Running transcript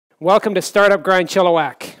Welcome to Startup Grind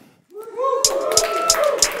Chilliwack.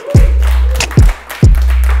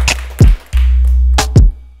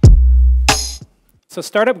 So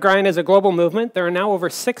Startup Grind is a global movement. There are now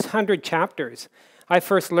over 600 chapters. I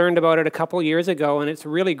first learned about it a couple years ago, and it's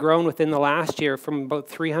really grown within the last year from about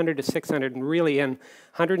 300 to 600, and really in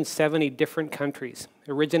 170 different countries.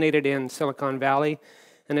 It originated in Silicon Valley,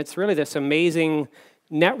 and it's really this amazing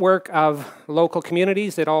network of local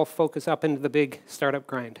communities that all focus up into the big Startup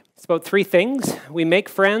Grind. It's about three things. We make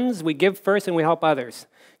friends, we give first, and we help others.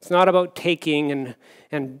 It's not about taking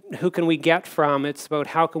and who can we get from. It's about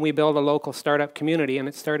how can we build a local startup community, and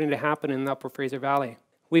it's starting to happen in the Upper Fraser Valley.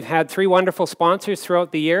 We've had three wonderful sponsors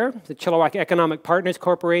throughout the year: the Chilliwack Economic Partners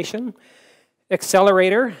Corporation,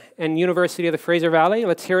 Accelerator, and University of the Fraser Valley.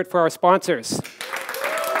 Let's hear it for our sponsors.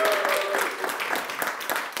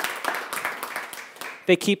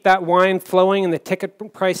 They keep that wine flowing and the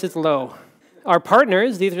ticket prices low. Our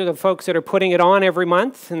partners, these are the folks that are putting it on every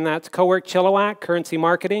month, and that's Cowork Chilliwack, Currency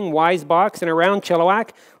Marketing, Wisebox, and Around Chilliwack.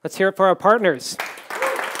 Let's hear it for our partners.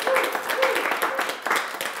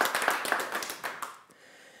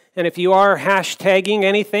 And if you are hashtagging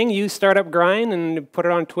anything, use Startup Grind and put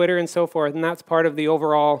it on Twitter and so forth, and that's part of the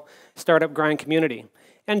overall Startup Grind community.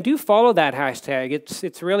 And do follow that hashtag.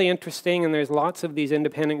 It's really interesting, and there's lots of these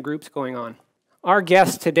independent groups going on. Our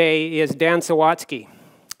guest today is Dan Sawatzky.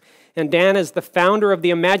 And Dan is the founder of the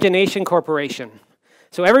Imagination Corporation.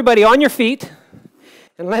 So everybody on your feet,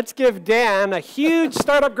 and let's give Dan a huge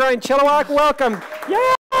Startup Grind Chilliwack welcome.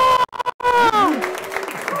 Yeah!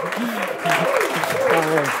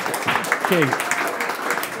 Okay.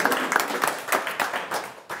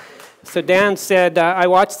 So Dan said, I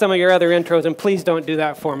watched some of your other intros, and please don't do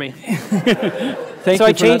that for me. So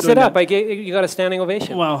I changed it up. You got a standing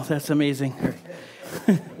ovation. Wow, that's amazing.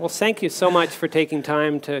 Well, thank you so much for taking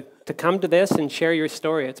time to come to this and share your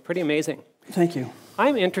story. It's pretty amazing. Thank you.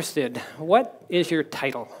 I'm interested. What is your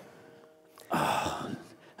title?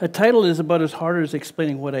 A title is about as hard as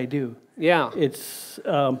explaining what I do. Yeah. It's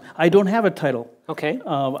I don't have a title. Okay.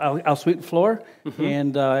 I'll sweep the floor,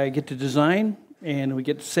 and I get to design, and we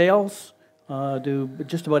get sales, do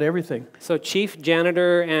just about everything. So chief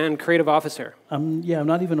janitor and creative officer. Yeah, I'm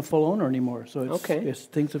not even a full owner anymore, so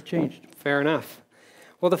things have changed. Fair enough.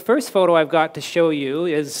 Well, the first photo I've got to show you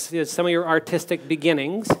is some of your artistic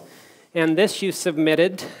beginnings, and this you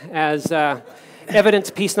submitted as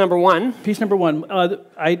evidence piece number one. Piece number one.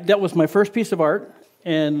 That was my first piece of art,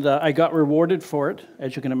 and I got rewarded for it,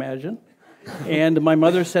 as you can imagine. And my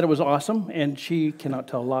mother said it was awesome, and she cannot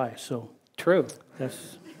tell lies. So true.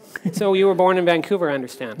 That's. So you were born in Vancouver, I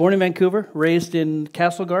understand. Born in Vancouver, raised in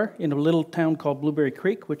Castlegar, in a little town called Blueberry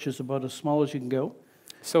Creek, which is about as small as you can go.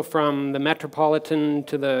 So from the metropolitan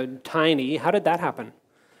to the tiny, how did that happen?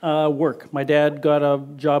 Work. My dad got a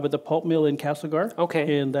job at the pulp mill in Castlegar.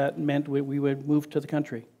 Okay. And that meant we would move to the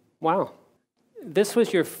country. Wow. This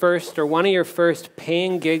was your first, or one of your first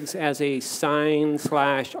paying gigs as a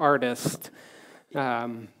sign/artist. Tell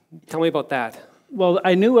me about that. Well,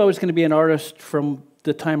 I knew I was going to be an artist from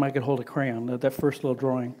the time I could hold a crayon, that first little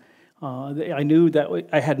drawing. I knew that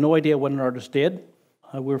I had no idea what an artist did.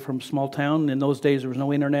 We were from a small town. In those days, there was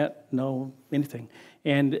no internet, no anything.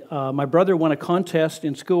 And my brother won a contest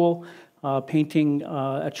in school painting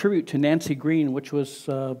a tribute to Nancy Green, which was,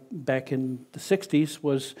 back in the 60s,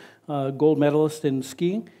 was a gold medalist in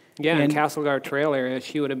skiing. Yeah, in Castlegar Trail area,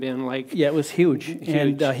 she would have been like... Yeah, it was huge.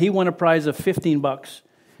 And he won a prize of $15.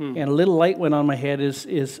 And a little light went on my head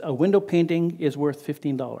is a window painting is worth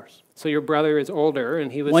 $15. So your brother is older,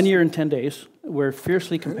 and he was... 1 year and 10 days. We're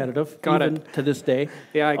fiercely competitive, even to this day.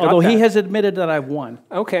 Yeah, I got Although that. he has admitted that I've won.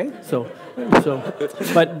 Okay. So,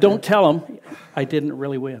 but don't tell him I didn't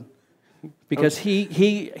really win, because he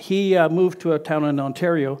moved to a town in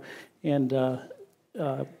Ontario, and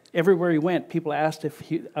everywhere he went, people asked if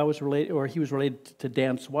I was related, or he was related to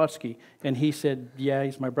Dan Sawatzky, and he said, "Yeah,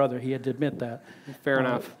 he's my brother." He had to admit that. Fair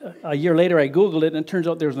enough. A year later, I Googled it, and it turns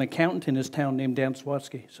out there was an accountant in his town named Dan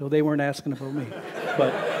Sawatzky, so they weren't asking about me,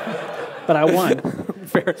 but I won.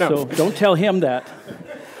 Fair enough. So don't tell him that.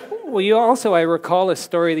 Well, you also, I recall a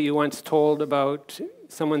story that you once told about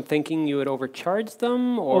someone thinking you had overcharged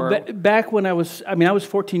them, or... Well, back when I was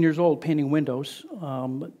 14 years old painting windows.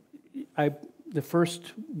 The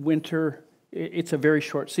first winter, it's a very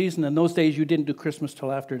short season. In those days, you didn't do Christmas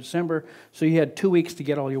till after December, so you had 2 weeks to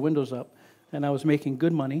get all your windows up. And I was making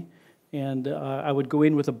good money, and I would go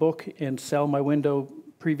in with a book and sell my window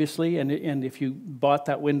previously, and if you bought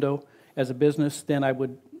that window as a business, then I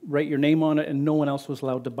would write your name on it, and no one else was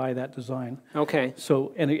allowed to buy that design. Okay.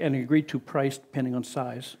 So, and agreed to price depending on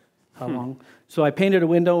size, how long. So I painted a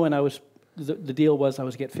window, and I was the deal was I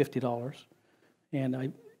was get $50, and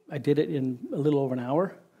I did it in a little over an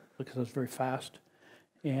hour because I was very fast.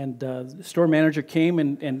 And the store manager came,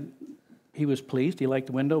 and he was pleased. He liked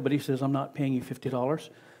the window, but he says, "I'm not paying you $50."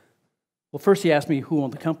 Well, first he asked me who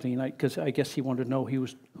owned the company, and because I guess he wanted to know who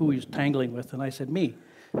he was tangling with, and I said me.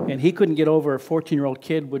 And he couldn't get over a 14-year-old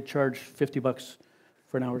kid would charge $50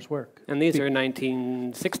 for an hour's work. And these are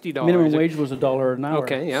 $1960. Minimum wage was $1 an hour.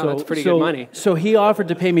 Okay, yeah, that's pretty good money. So he offered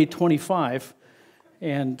to pay me $25,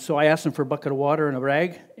 and so I asked him for a bucket of water and a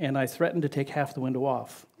rag, and I threatened to take half the window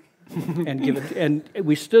off and give it. And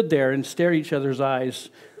we stood there and stared at each other's eyes,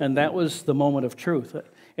 and that was the moment of truth.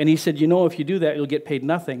 And he said, if you do that, you'll get paid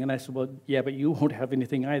nothing. And I said, well, yeah, but you won't have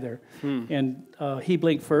anything either. And he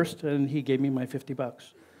blinked first, and he gave me my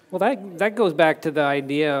 $50. Well, that goes back to the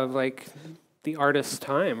idea of like the artist's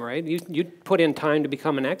time, right? You put in time to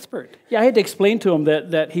become an expert. Yeah, I had to explain to him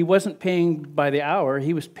that he wasn't paying by the hour.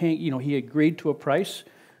 He was paying, he agreed to a price.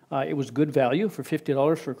 It was good value for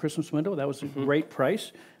 $50 for a Christmas window. That was a great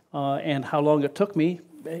price. And how long it took me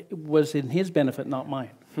was in his benefit, not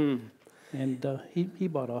mine. And he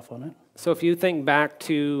bought off on it. So if you think back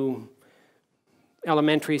to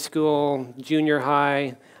elementary school, junior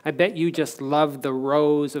high, I bet you just loved the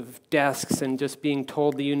rows of desks and just being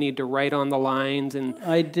told that you need to write on the lines. And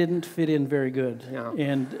I didn't fit in very good. Yeah.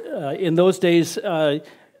 And in those days,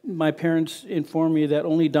 my parents informed me that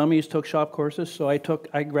only dummies took shop courses. So I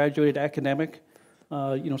graduated academic,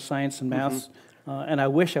 science and maths. And I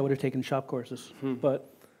wish I would have taken shop courses. But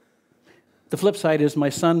the flip side is my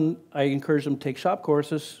son, I encouraged him to take shop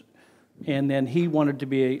courses, and then he wanted to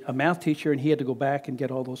be a math teacher, and he had to go back and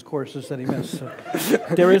get all those courses that he missed. So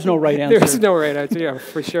there is no right answer. There is no right answer, yeah,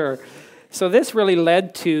 for sure. So this really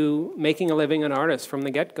led to making a living an artist from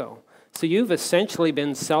the get-go. So you've essentially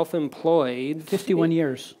been self-employed. 51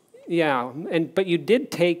 years. Yeah, but you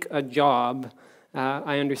did take a job.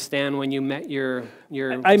 I understand when you met your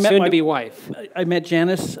soon-to-be wife. I met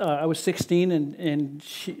Janice. I was 16, and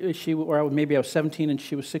maybe I was 17, and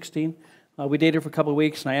she was 16. We dated for a couple of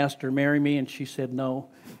weeks, and I asked her to marry me, and she said no.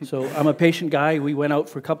 So I'm a patient guy. We went out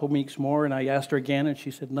for a couple of weeks more, and I asked her again, and she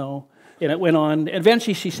said no. And it went on.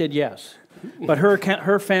 Eventually, she said yes. But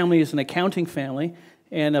her family is an accounting family,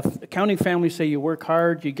 and if accounting families say you work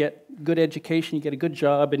hard, you get good education, you get a good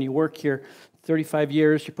job, and you work here 35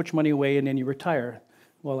 years, you put your money away, and then you retire.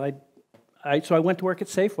 Well, so I went to work at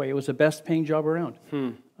Safeway. It was the best paying job around,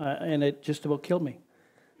 and it just about killed me.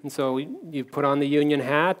 And so you put on the union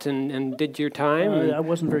hat and did your time? I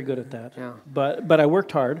wasn't very good at that, but I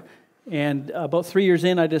worked hard. And about 3 years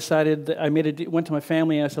in, I decided that went to my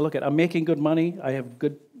family, and I said, look, I'm making good money. I have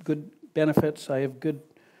good benefits. I have good,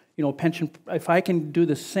 pension. If I can do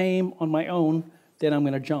the same on my own, then I'm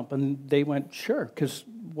going to jump. And they went, sure, because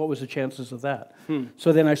what was the chances of that?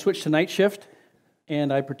 So then I switched to night shift,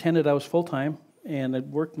 and I pretended I was full-time, and I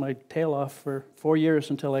worked my tail off for 4 years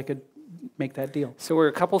until I could make that deal. So we're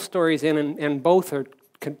a couple stories in, and both are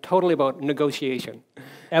totally about negotiation.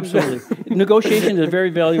 Absolutely. Negotiation is a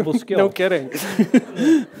very valuable skill. No kidding.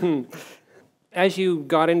 As you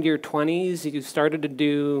got into your 20s, you started to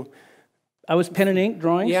do... I was pen and ink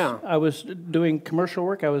drawings. Yeah. I was doing commercial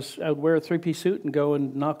work. I would wear a three-piece suit and go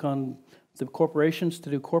and knock on the corporations to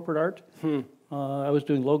do corporate art. I was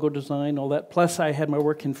doing logo design, all that. Plus, I had my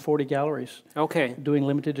work in 40 galleries. Okay. Doing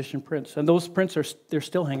limited edition prints. And those prints, they're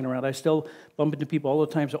still hanging around. I still bump into people all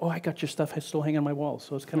the time. So, I got your stuff. It's still hanging on my wall.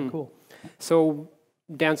 So it's kind of cool. So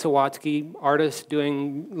Dan Sawatzky, artist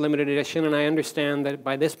doing limited edition. And I understand that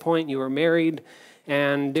by this point you were married.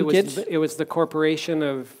 And it was the corporation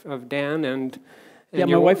of Dan and yeah,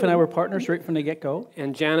 my wife and I were partners right from the get-go.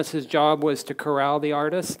 And Janice's job was to corral the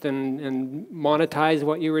artist and monetize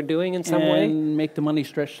what you were doing in some way? And make the money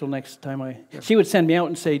stretch till next time She would send me out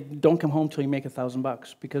and say, don't come home till you make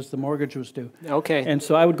 $1,000 because the mortgage was due. Okay. And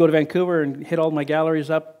so I would go to Vancouver and hit all my galleries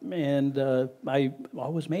up, and I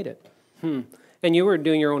always made it. And you were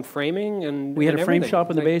doing your own framing and we had a frame everything. shop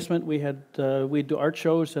in the basement. We'd do art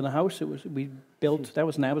shows in the house. That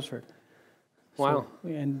was in Abbotsford. Wow. So,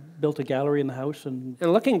 and built a gallery in the house. And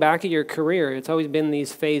looking back at your career, it's always been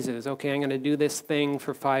these phases. Okay, I'm going to do this thing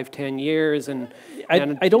for 5-10 years.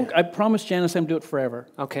 I promised Janice I'm going to do it forever.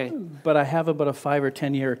 Okay. But I have about a 5 or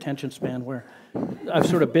 10 year attention span where I've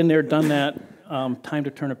sort of been there, done that, time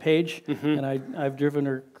to turn a page, and I've driven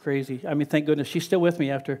her crazy. I mean, thank goodness. She's still with me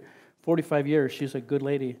after 45 years. She's a good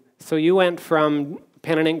lady. So you went from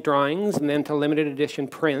pen and ink drawings and then to limited edition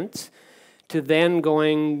prints to then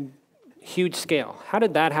going huge scale. How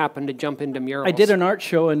did that happen to jump into murals? I did an art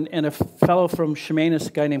show, and a fellow from Chemainus,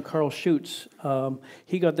 a guy named Carl Schutz,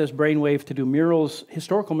 he got this brainwave to do murals,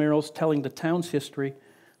 historical murals, telling the town's history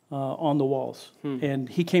on the walls. And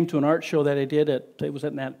he came to an art show that I did it was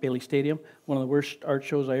at Nat Bailey Stadium, one of the worst art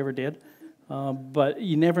shows I ever did. But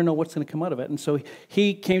you never know what's going to come out of it. And so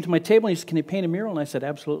he came to my table and he said, "Can you paint a mural?" And I said,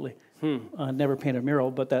 "Absolutely." Never paint a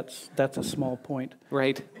mural, but that's a small point.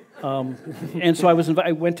 Right. And so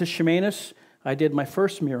I went to Chemainus. I did my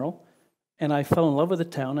first mural, and I fell in love with the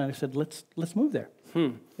town. And I said, "Let's move there."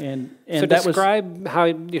 And so that describe how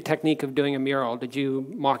your technique of doing a mural. Did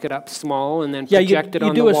you mock it up small and then project it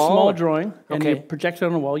on the wall? You do a small drawing, and you project it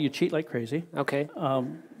on the wall. You cheat like crazy. Okay.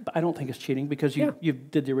 I don't think it's cheating because you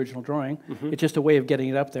did the original drawing. It's just a way of getting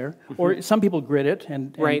it up there. Or some people grid it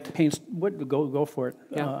and paint. Go for it.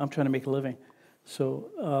 I'm trying to make a living.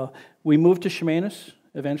 So we moved to Chemainus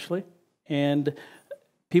eventually, and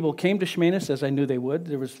people came to Chemainus as I knew they would.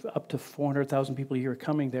 There was up to 400,000 people a year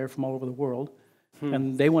coming there from all over the world,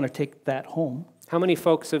 and they want to take that home. How many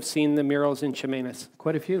folks have seen the murals in Chemainus?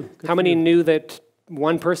 Quite a few. How many knew that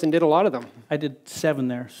one person did a lot of them? I did 7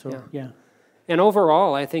 there, so yeah. And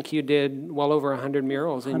overall, I think you did well over 100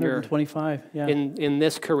 murals in 125, in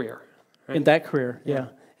this career. Right? In that career, yeah.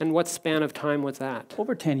 And what span of time was that?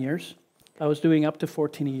 Over 10 years. I was doing up to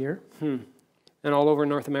 14 a year. And all over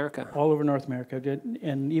North America? All over North America. I did,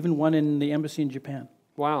 and even one in the embassy in Japan.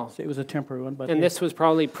 Wow. So it was a temporary one. And this was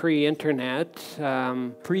probably pre-internet.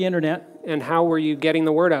 Pre-internet. And how were you getting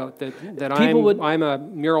the word out that I'm a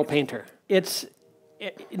mural painter?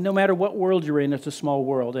 No matter what world you're in, it's a small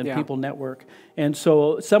world, and people network. And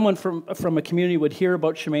so someone from a community would hear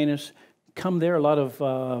about Chemainus, come there. A lot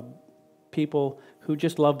of people who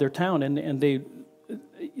just love their town, and they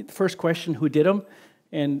first question, who did them?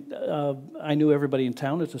 And I knew everybody in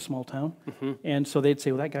town. It's a small town. And so they'd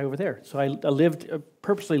say, well, that guy over there. So I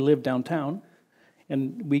purposely lived downtown,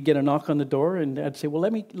 and we'd get a knock on the door, and I'd say, well,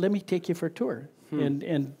 let me take you for a tour,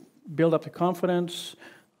 and build up the confidence.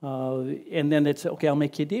 And then they'd say, okay, I'll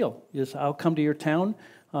make you a deal. I'll come to your town.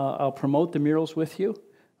 I'll promote the murals with you.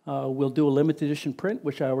 We'll do a limited edition print,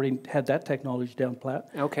 which I already had that technology down pat.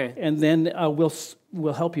 Okay. And then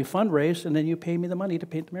we'll help you fundraise, and then you pay me the money to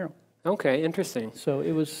paint the mural. Okay, interesting. So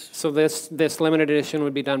it was. So this limited edition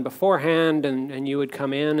would be done beforehand, and you would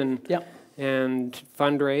come in and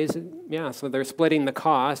fundraise. Yeah, so they're splitting the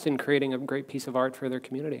cost and creating a great piece of art for their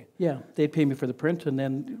community. Yeah, they'd pay me for the print, and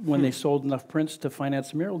then when they sold enough prints to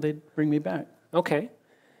finance the mural, they'd bring me back. Okay.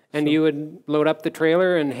 And you would load up the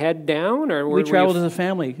trailer and head down, or we traveled as a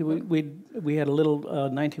family. We had a little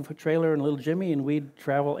 19-foot trailer and a little Jimmy, and we'd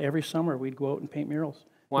travel every summer. We'd go out and paint murals.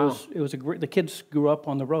 Wow. It was the kids grew up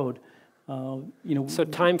on the road. So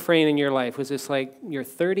time frame in your life, was this like your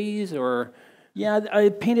 30s or? Yeah, I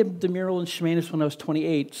painted the mural in Chemainus when I was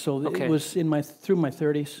 28, so it was through my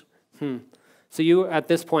 30s. So you, at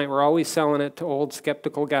this point, were always selling it to old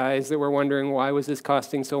skeptical guys that were wondering why was this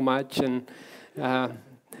costing so much, and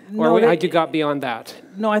or how'd you got beyond that?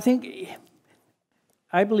 No,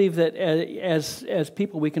 I believe that as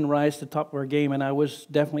people we can rise to the top of our game, and I was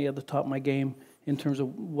definitely at the top of my game in terms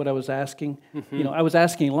of what I was asking. I was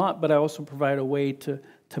asking a lot, but I also provided a way to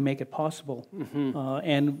make it possible.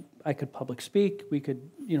 And I could public speak. We could,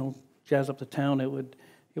 jazz up the town.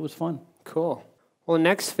 It was fun. Cool. Well, the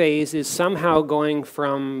next phase is somehow going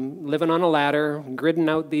from living on a ladder, gridding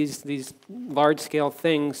out these large-scale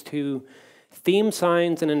things, to theme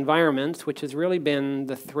signs and environments, which has really been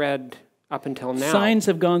the thread up until now. Signs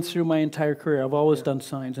have gone through my entire career. I've always done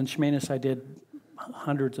signs. In Chemainus, I did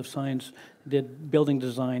hundreds of signs, did building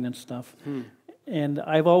design and stuff. And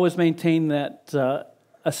I've always maintained that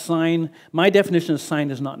a sign, my definition of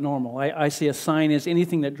sign is not normal. I see a sign as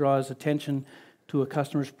anything that draws attention to a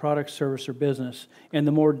customer's product, service, or business. And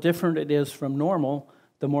the more different it is from normal,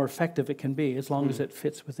 the more effective it can be, as long as it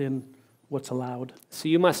fits within what's allowed. So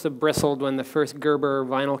you must have bristled when the first Gerber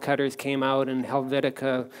vinyl cutters came out and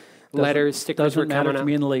Helvetica letters, stickers were coming out. Doesn't matter to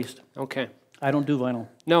me in the least. Okay. I don't do vinyl.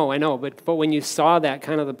 No, I know, but when you saw that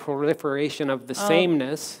kind of the proliferation of the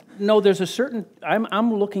sameness. No, there's a certain,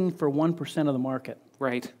 I'm looking for 1% of the market.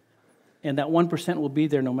 Right. And that 1% will be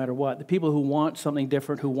there no matter what. The people who want something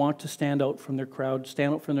different, who want to stand out from their crowd,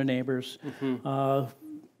 stand out from their neighbors, and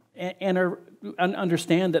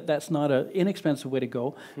understand that that's not an inexpensive way to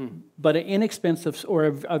go. But an inexpensive or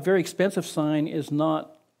a very expensive sign is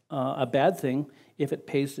not a bad thing if it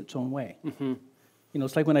pays its own way.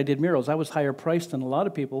 It's like when I did murals. I was higher priced than a lot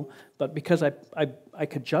of people, but because I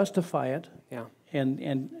could justify it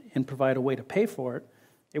and provide a way to pay for it,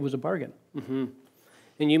 it was a bargain.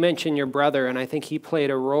 And you mentioned your brother, and I think he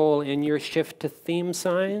played a role in your shift to theme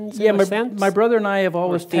signs. Yeah, my brother and I have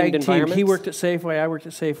always tag teamed. He worked at Safeway, I worked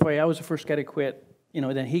at Safeway. I was the first guy to quit.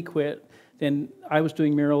 Then he quit. Then I was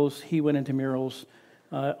doing murals. He went into murals.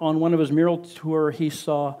 On one of his mural tour, he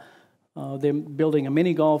saw them building a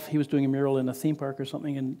mini golf. He was doing a mural in a theme park or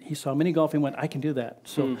something, and he saw mini golf and went, I can do that.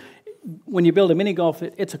 So when you build a mini golf,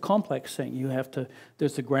 it's a complex thing. You have to,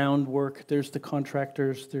 there's the groundwork, there's the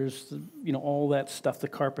contractors, there's the, all that stuff, the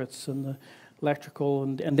carpets and the electrical,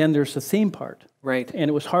 and then there's the theme part. Right. And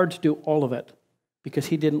it was hard to do all of it because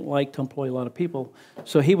he didn't like to employ a lot of people.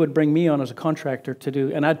 So he would bring me on as a contractor to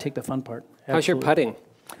do, and I'd take the fun part. Absolutely. How's your putting?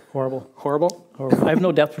 Horrible. Horrible? Horrible. I have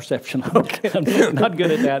no depth perception. I'm not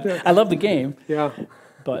good at that. I love the game. Yeah.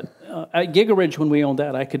 But at Giga Ridge, when we owned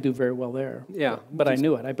that, I could do very well there. Yeah. But I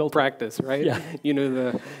knew it. I built practice, right? Yeah. You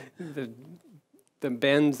knew the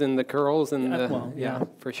bends and the curls and the... Well, yeah,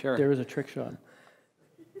 for sure. There is a trick shot.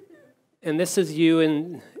 And this is you,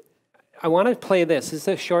 and I want to play this. This is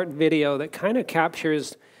a short video that kind of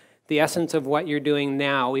captures the essence of what you're doing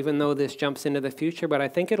now, even though this jumps into the future. But I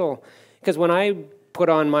think it'll... Because when I put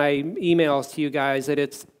on my emails to you guys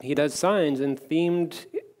that he does signs in themed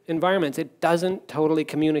environments, it doesn't totally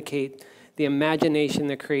communicate the imagination,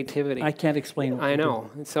 the creativity. I can't explain what I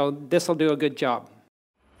know. So this will do a good job.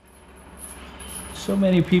 So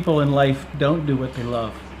many people in life don't do what they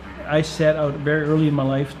love. I set out very early in my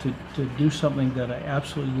life to do something that I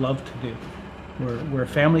absolutely love to do. We're a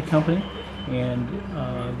family company, and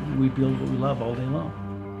we build what we love all day long.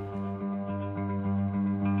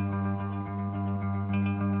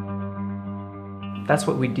 That's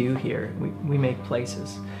what we do here. We make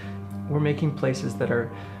places. We're making places that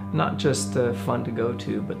are not just fun to go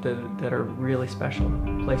to, but that are really special.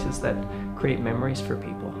 Places that create memories for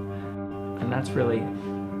people. And that's really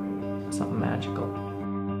something magical.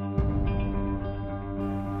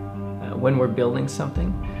 When we're building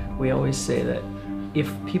something, we always say that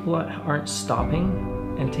if people aren't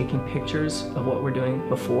stopping and taking pictures of what we're doing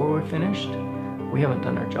before we're finished, we haven't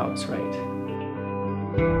done our jobs right.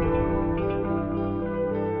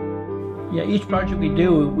 Yeah, each project we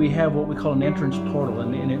do, we have what we call an entrance portal,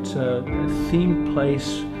 and it's a themed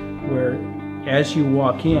place where as you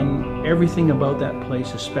walk in, everything about that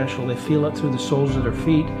place is special. They feel it through the soles of their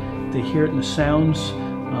feet, they hear it in the sounds,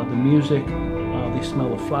 the music, they smell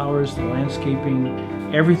the flowers, the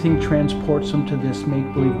landscaping. Everything transports them to this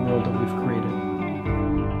make-believe world that we've created.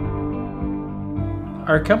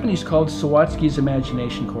 Our company's called Sawatzky's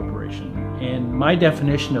Imagination Corporation. And my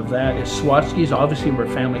definition of that is Sawatzky's, obviously we're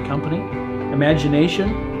a family company. Imagination,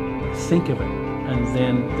 think of it. And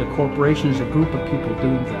then the corporation is a group of people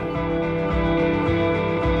doing that.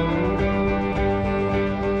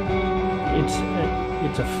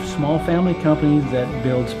 It's a small family company that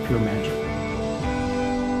builds pure magic.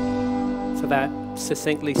 So that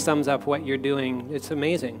succinctly sums up what you're doing. It's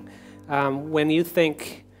amazing. When you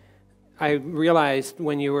think, I realized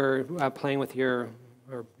when you were playing with or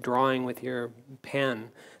drawing with your pen,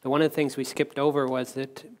 that one of the things we skipped over was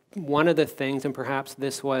that one of the things, and perhaps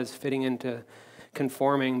this was fitting into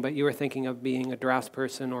conforming, but you were thinking of being a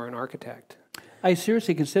draftsperson or an architect. I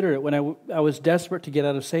seriously considered it when I was desperate to get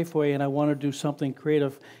out of Safeway and I wanted to do something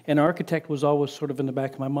creative. An architect was always sort of in the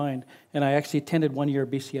back of my mind. And I actually attended 1 year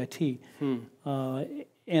BCIT.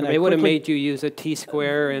 And they would have made you use a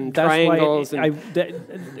T-square and triangles.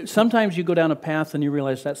 Sometimes you go down a path and you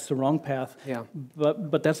realize that's the wrong path. Yeah.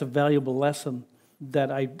 But that's a valuable lesson that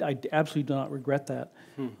I absolutely do not regret that.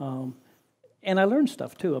 And I learned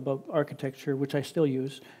stuff, too, about architecture, which I still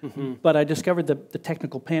use. But I discovered the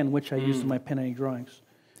technical pen, which I used in my pen and ink drawings.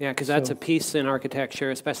 Yeah, because that's a piece in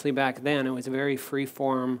architecture, especially back then. It was very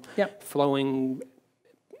free-form, flowing,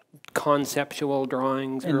 conceptual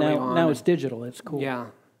drawings and early on. Now it's digital. It's cool. Yeah.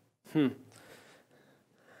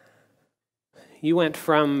 You went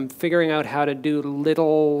from figuring out how to do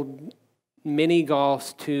little mini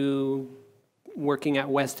golfs to working at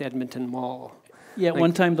West Edmonton Mall. Yeah,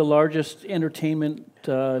 one time the largest entertainment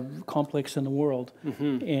complex in the world.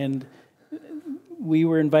 And we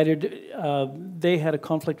were invited, they had a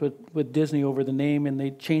conflict with Disney over the name, and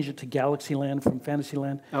they changed it to Galaxyland from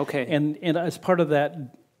Fantasyland. Okay. And as part of that,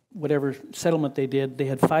 whatever settlement they did, they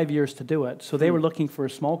had 5 years to do it. So they were looking for a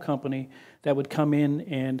small company that would come in,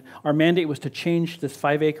 and our mandate was to change this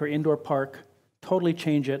 5-acre indoor park, totally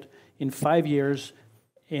change it in 5 years.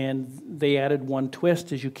 And they added one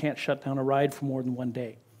twist, is you can't shut down a ride for more than 1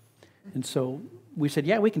 day. And so we said,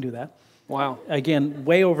 yeah, we can do that. Wow. Again,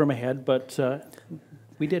 way over my head, but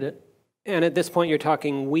we did it. And at this point you're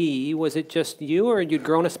talking we. Was it just you, or you'd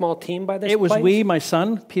grown a small team by this point? It was we, my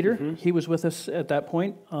son, Peter. He was with us at that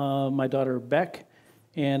point. My daughter, Beck.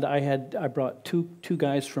 And I brought two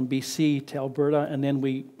guys from BC to Alberta, and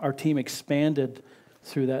then our team expanded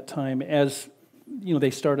through that time. As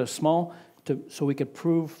they started small, so we could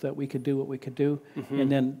prove that we could do what we could do.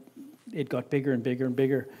 And then it got bigger and bigger and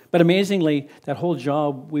bigger. But amazingly, that whole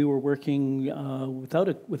job, we were working without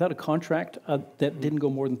a contract that didn't go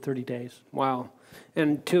more than 30 days. Wow.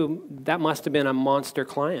 And that must have been a monster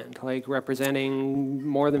client, like representing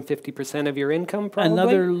more than 50% of your income, probably?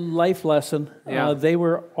 Another life lesson. Yeah. They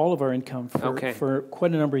were all of our income for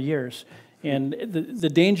quite a number of years. And the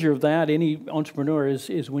danger of that, any entrepreneur,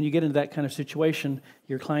 is when you get into that kind of situation,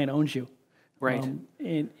 your client owns you. Right.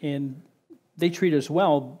 And they treat us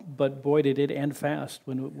well, but boy, did it end fast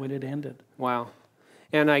when it ended. Wow.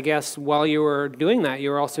 And I guess while you were doing that, you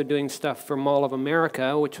were also doing stuff for Mall of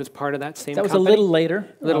America, which was part of that same company? That was a little later.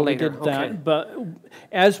 A little later, we did that. But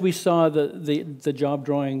as we saw the job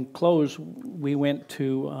drawing close, we went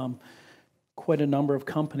to quite a number of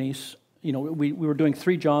companies. You know, we were doing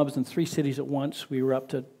 3 jobs in 3 cities at once. We were up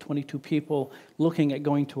to 22 people, looking at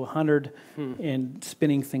going to 100 and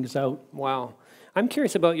spinning things out. Wow. I'm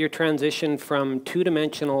curious about your transition from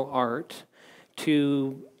 2-dimensional art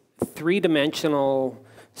to 3-dimensional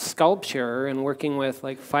sculpture and working with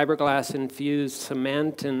like fiberglass infused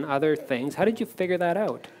cement and other things. How did you figure that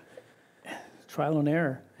out? Trial and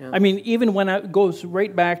error. Yeah. I mean, even when it goes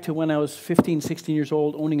right back to when I was 15, 16 years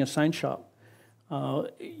old owning a sign shop.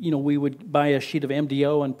 You know, we would buy a sheet of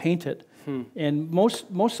MDO and paint it. And most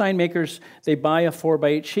sign makers, they buy a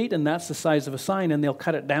 4x8 sheet and that's the size of a sign and they'll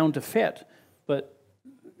cut it down to fit. But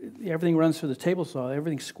everything runs through the table saw,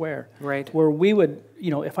 everything's square. Right. Where we would,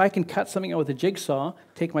 you know, if I can cut something out with a jigsaw,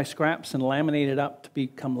 take my scraps and laminate it up to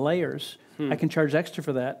become layers, I can charge extra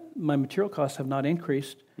for that. My material costs have not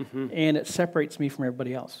increased, and it separates me from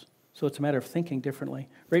everybody else. So it's a matter of thinking differently.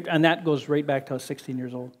 Right, and that goes right back to I was 16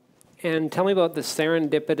 years old. And tell me about the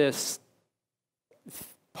serendipitous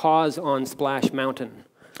pause on Splash Mountain.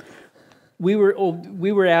 We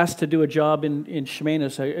were asked to do a job in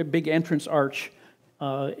Chemainus, a big entrance arch,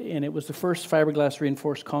 and it was the first fiberglass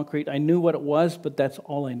reinforced concrete. I knew what it was, but that's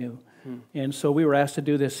all I knew. And so we were asked to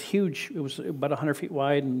do this huge, it was about 100 feet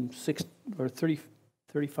wide and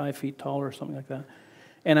 35 feet tall or something like that.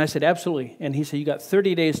 And I said, absolutely. And he said, you got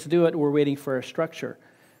 30 days to do it. We're waiting for a structure.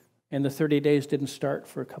 And the 30 days didn't start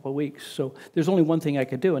for a couple of weeks. So there's only one thing I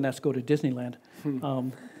could do, and that's go to Disneyland.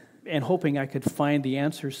 And hoping I could find the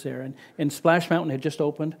answers there. And Splash Mountain had just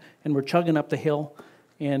opened, and we're chugging up the hill,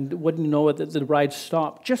 and wouldn't know it that the ride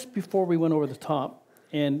stopped just before we went over the top.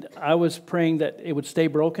 And I was praying that it would stay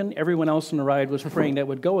broken. Everyone else on the ride was praying that it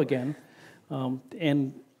would go again.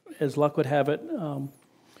 And as luck would have it,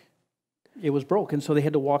 it was broken, so they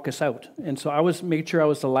had to walk us out. And so I made sure I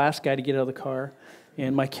was the last guy to get out of the car.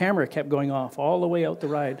 And my camera kept going off all the way out the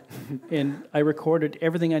ride. And I recorded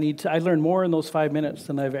everything I need to. I learned more in those 5 minutes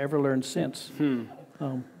than I've ever learned since.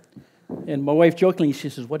 And my wife jokingly, she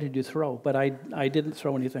says, what did you throw? But I didn't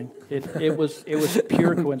throw anything. It was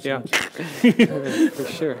pure coincidence. Yeah, for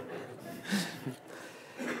sure.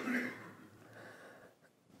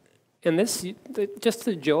 And just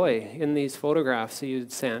the joy in these photographs that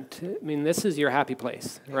you'd sent, I mean, this is your happy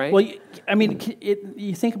place, right? Well, I mean,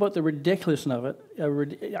 you think about the ridiculousness of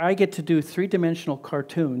it. I get to do 3-dimensional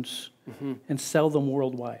cartoons and sell them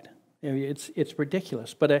worldwide. I mean, it's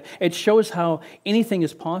ridiculous, but it shows how anything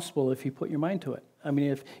is possible if you put your mind to it. I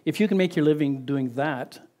mean, if you can make your living doing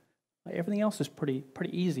that, everything else is pretty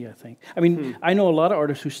easy, I think. I mean, I know a lot of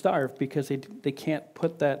artists who starve because they can't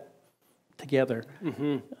put that together.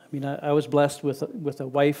 I mean, I was blessed with a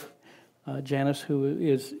wife, Janice, who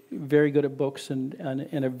is very good at books and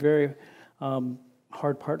a very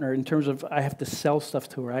hard partner in terms of I have to sell stuff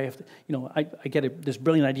to her. I have to, you know, I get this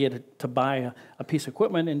brilliant idea to buy a piece of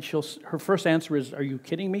equipment, and her first answer is, "Are you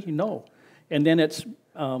kidding me?" No, and then it's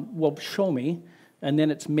well, show me, and then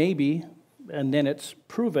it's maybe, and then it's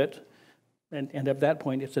prove it. And at that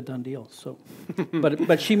point, it's a done deal. So,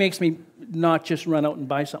 but she makes me not just run out and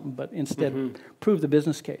buy something, but instead prove the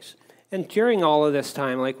business case. And during all of this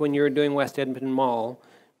time, like when you were doing West Edmonton Mall,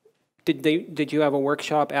 did you have a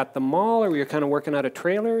workshop at the mall, or were you kind of working out of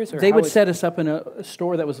trailers? Or they would set us up in a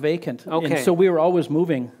store that was vacant. Okay. And so we were always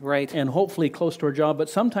moving, right, and hopefully close to our job. But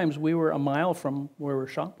sometimes we were a mile from where our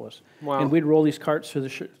shop was. Wow. And we'd roll these carts through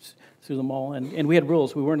the mall, and we had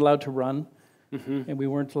rules. We weren't allowed to run. And we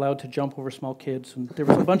weren't allowed to jump over small kids, and there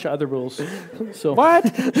was a bunch of other rules. So what?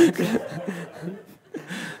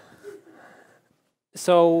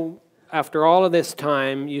 So after all of this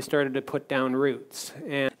time, you started to put down roots.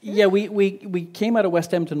 And yeah, we came out of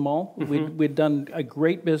West Edmonton Mall. We'd done a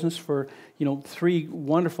great business for 3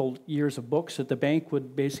 wonderful years of books that the bank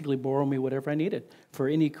would basically borrow me whatever I needed for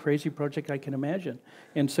any crazy project I can imagine.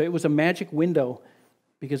 And so it was a magic window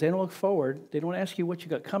because they don't look forward. They don't ask you what you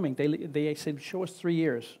got coming. They said, show us 3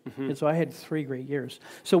 years. And so I had 3 great years.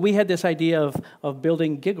 So we had this idea of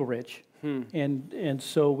building Giggle Ridge. And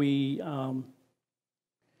so we,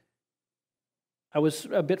 I was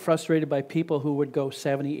a bit frustrated by people who would go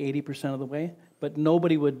 70, 80% of the way, but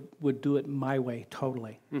nobody would do it my way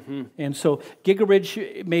totally. And so Giggle Ridge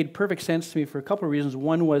made perfect sense to me for a couple of reasons.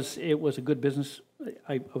 One was it was a good business.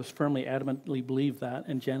 I was firmly, adamantly believed that,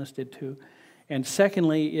 and Janice did too. And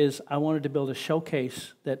secondly is I wanted to build a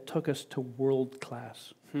showcase that took us to world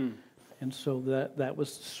class. And so that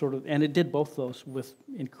was sort of, and it did both those with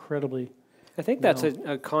incredibly. I think that's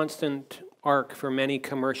a constant arc for many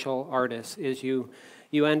commercial artists, is you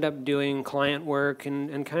end up doing client work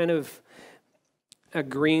and kind of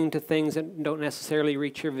agreeing to things that don't necessarily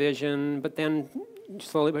reach your vision, but then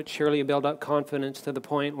slowly but surely you build up confidence to the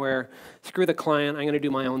point where, screw the client, I'm going to do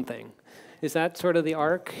my own thing. Is that sort of the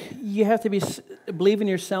arc? You have to believe in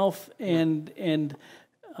yourself and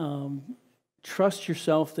trust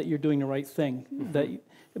yourself that you're doing the right thing. That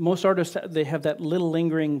most artists, they have that little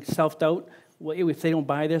lingering self-doubt. Well, if they don't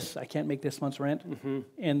buy this, I can't make this month's rent,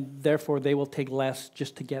 and therefore they will take less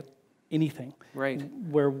just to get anything. Right.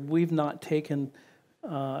 Where we've not taken,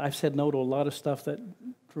 I've said no to a lot of stuff that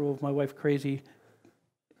drove my wife crazy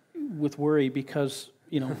with worry because,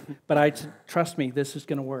 but trust me, this is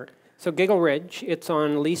going to work. So Giggle Ridge, it's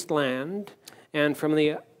on leased land, and from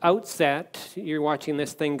the outset, you're watching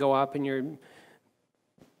this thing go up, and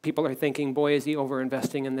people are thinking, boy, is he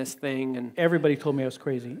over-investing in this thing. And everybody told me I was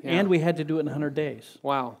crazy. Yeah. And we had to do it in 100 days.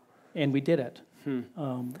 Wow. And we did it.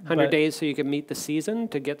 100 days so you could meet the season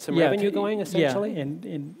to get some revenue going, essentially? Yeah,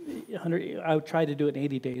 and 100, I would try to do it in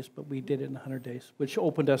 80 days, but we did it in 100 days, which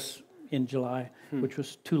opened us in July, which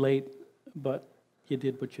was too late, but you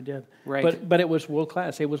did what you did. Right. But it was world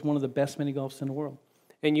class. It was one of the best mini golfs in the world.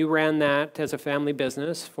 And you ran that as a family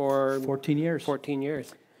business for 14 years. 14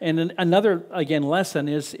 years. And another, again, lesson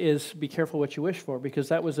is be careful what you wish for, because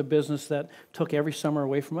that was a business that took every summer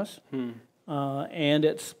away from us, and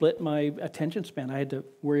it split my attention span. I had to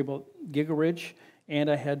worry about Giggle Ridge, and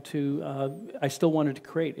I had to, I still wanted to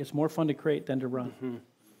create. It's more fun to create than to run.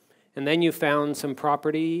 And then you found some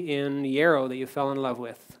property in Yarrow that you fell in love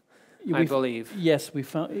with, I believe. Yes, we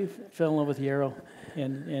fell in love with Yarrow,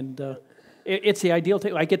 and it's the ideal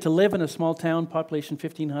thing. I get to live in a small town, population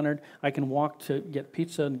 1,500. I can walk to get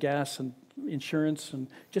pizza and gas and insurance and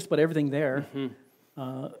just about everything there.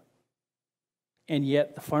 And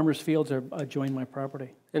yet the farmers' fields are adjoining my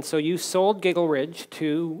property. And so you sold Giggle Ridge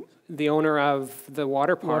to the owner of the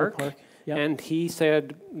water park. Yep. And he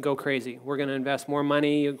said, go crazy. We're going to invest more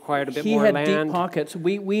money. You acquired a bit more land. He had deep pockets.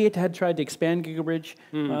 We had tried to expand Giggle Ridge.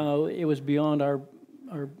 It was beyond our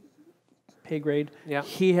pay grade. Yeah.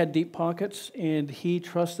 He had deep pockets, and he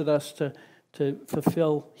trusted us to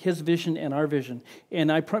fulfill his vision and our vision.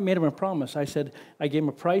 And I made him a promise. I gave him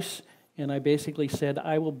a price, and I basically said,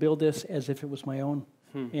 I will build this as if it was my own.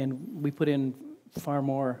 And we put in far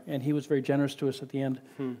more, and he was very generous to us at the end.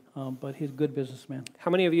 But he's a good businessman.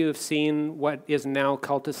 How many of you have seen what is now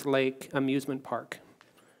Cultus Lake Amusement Park?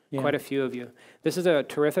 Yeah. Quite a few of you. This is a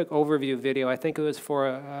terrific overview video. I think it was for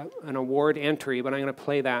an award entry, but I'm going to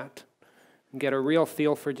play that and get a real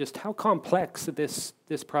feel for just how complex this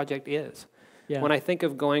project is. Yeah. When I think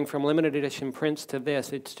of going from limited edition prints to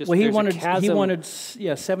this, it's just he wanted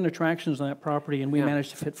 7 attractions on that property, and we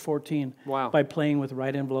managed to fit 14 by playing with the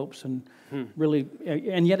right envelopes and really,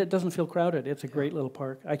 and yet it doesn't feel crowded. It's a great little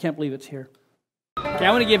park. I can't believe it's here. Okay,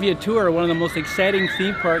 I want to give you a tour of one of the most exciting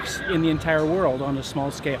theme parks in the entire world on a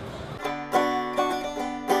small scale.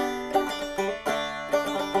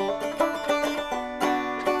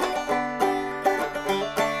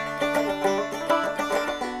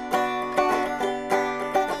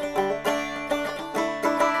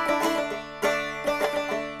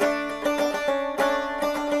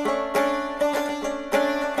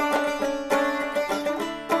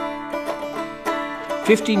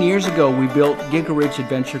 15 years ago, we built Giggle Ridge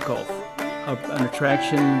Adventure Golf, an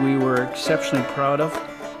attraction we were exceptionally proud of,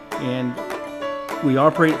 and we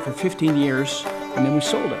operated it for 15 years, and then we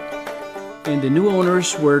sold it. And the new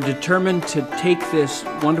owners were determined to take this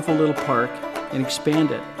wonderful little park and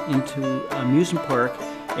expand it into an amusement park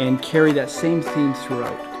and carry that same theme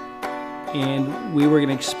throughout. And we were going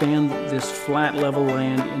to expand this flat level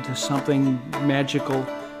land into something magical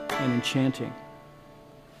and enchanting.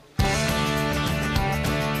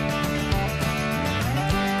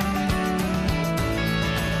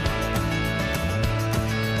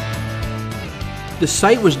 The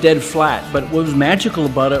site was dead flat, but what was magical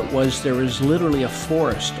about it was there was literally a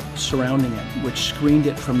forest surrounding it, which screened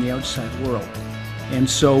it from the outside world. And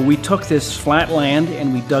so we took this flat land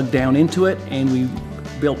and we dug down into it and we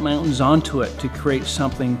built mountains onto it to create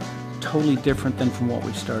something totally different than from what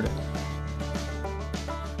we started.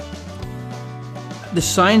 The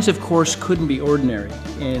signs, of course, couldn't be ordinary,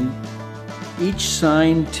 and each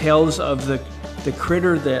sign tells of the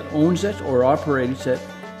critter that owns it or operates it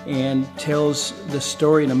and tells the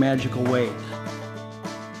story in a magical way.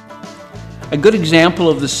 A good example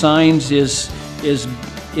of the signs is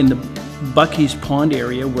in the Bucky's Pond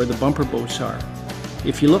area where the bumper boats are.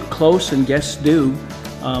 If you look close, and guests do,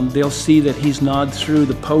 they'll see that he's gnawed through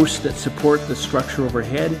the posts that support the structure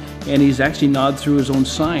overhead, and he's actually gnawed through his own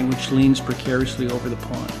sign, which leans precariously over the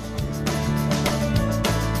pond.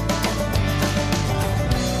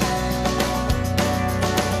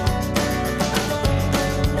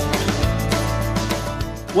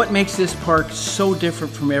 What makes this park so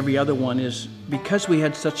different from every other one is because we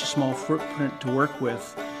had such a small footprint to work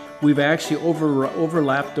with, we've actually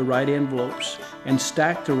overlapped the ride envelopes and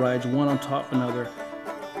stacked the rides one on top of another.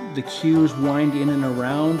 The queues wind in and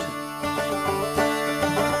around.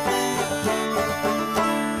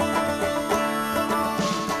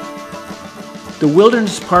 The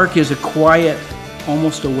Wilderness Park is a quiet,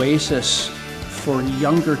 almost oasis for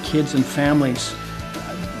younger kids and families.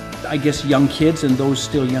 I guess young kids and those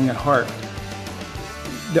still young at heart.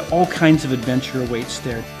 All kinds of adventure awaits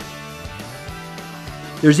there.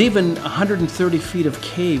 There's even 130 feet of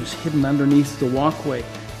caves hidden underneath the walkway.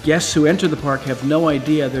 Guests who enter the park have no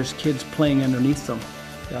idea there's kids playing underneath them.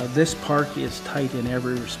 This park is tight in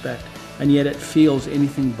every respect, and yet it feels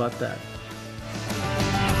anything but that.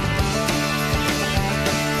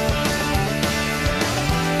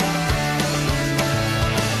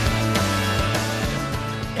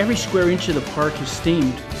 Every square inch of the park is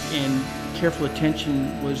themed, and careful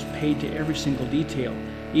attention was paid to every single detail.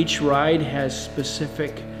 Each ride has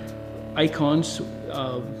specific icons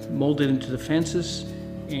molded into the fences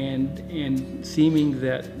and theming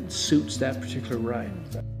that suits that particular ride.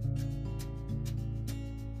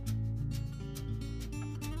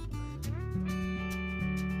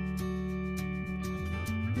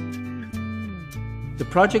 The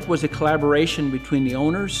project was a collaboration between the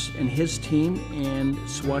owners and his team and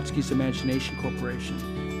Sawatzky's Imagination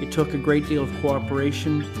Corporation. It took a great deal of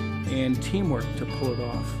cooperation and teamwork to pull it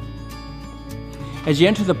off. As you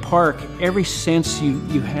enter the park, every sense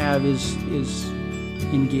you have is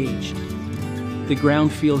engaged. The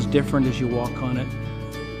ground feels different as you walk on it.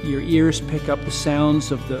 Your ears pick up the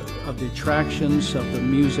sounds of the attractions, of the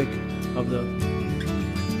music, of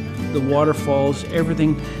the waterfalls,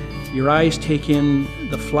 everything. Your eyes take in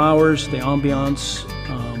the flowers, the ambiance.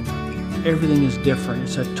 Everything is different.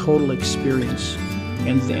 It's a total experience.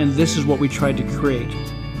 And this is what we tried to create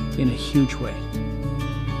in a huge way.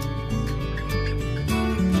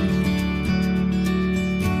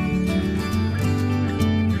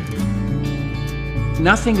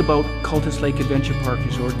 Nothing about Cultus Lake Adventure Park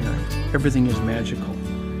is ordinary. Everything is magical.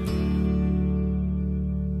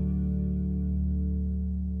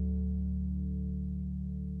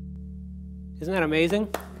 Isn't that amazing?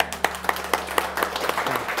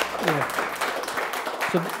 Yeah.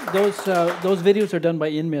 So those videos are done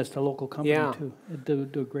by InMist, a local company too. They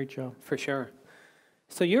do a great job. For sure.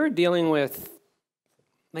 So you're dealing with,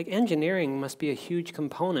 like, engineering must be a huge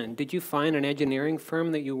component. Did you find an engineering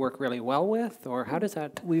firm that you work really well with, or how does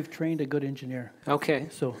that? We've trained a good engineer. Okay.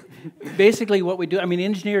 So basically what we do, I mean,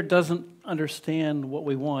 engineer doesn't understand what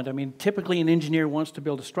we want. I mean, typically an engineer wants to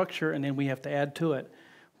build a structure and then we have to add to it,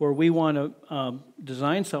 where we want to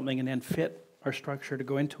design something and then fit our structure to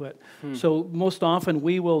go into it. So most often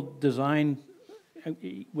we will design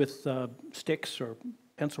with sticks or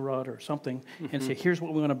pencil rod or something and say, here's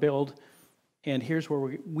what we want to build, and here's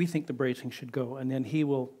where we think the bracing should go. And then he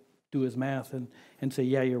will do his math and say,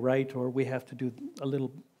 yeah, you're right, or we have to do a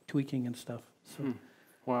little tweaking and stuff. So,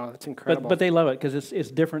 wow, that's incredible. But they love it because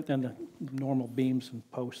it's different than the normal beams and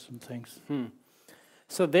posts and things.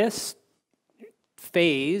 So this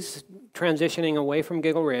phase, transitioning away from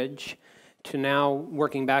Giggle Ridge to now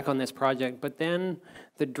working back on this project, but then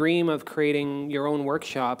the dream of creating your own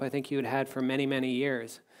workshop, I think you had for many, many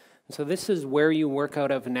years. So this is where you work out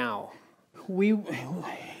of now.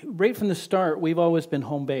 Right from the start, we've always been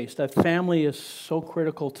home-based. That family is so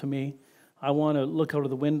critical to me. I want to look out of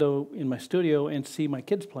the window in my studio and see my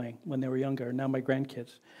kids playing when they were younger, now my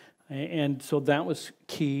grandkids. And so that was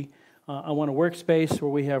key. I want a workspace where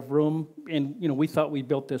we have room, and we thought we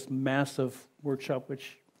built this massive workshop,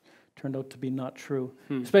 which turned out to be not true.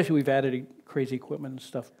 Especially we've added crazy equipment and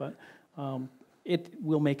stuff, but it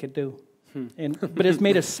will make it do. But it's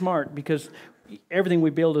made us smart because everything we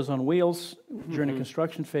build is on wheels during the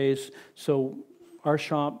construction phase, so our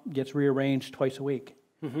shop gets rearranged twice a week.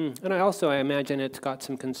 And I imagine it's got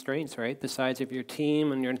some constraints, right? The size of your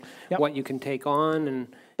team and Yep. what you can take on.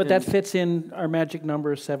 But that fits in our magic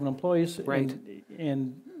number of 7 employees. Right.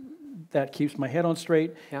 And that keeps my head on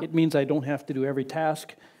straight. Yeah. It means I don't have to do every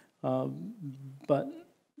task, but,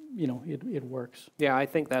 you know, it works. Yeah, I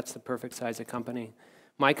think that's the perfect size of company.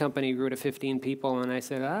 My company grew to 15 people, and I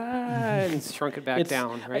said, and shrunk it back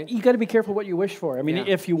down, right? You got to be careful what you wish for. I mean, Yeah.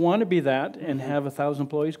 if you want to be that and have 1,000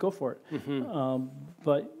 employees, go for it.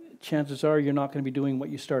 But chances are you're not going to be doing what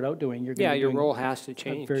you start out doing. You're going to be Your doing role has to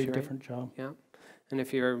change. a very right? different job. Yeah, and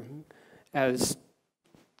if you're as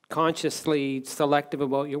consciously selective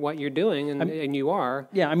about what you're doing, and you are.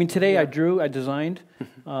 Yeah, I mean, today I designed,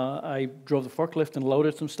 I drove the forklift and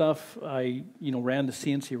loaded some stuff. I, ran the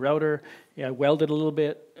CNC router. Yeah, I welded a little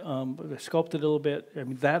bit, I sculpted a little bit. I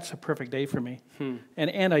mean, that's a perfect day for me.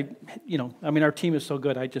 And I, our team is so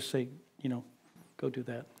good. I just say, go do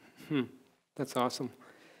that. That's awesome.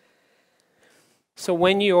 So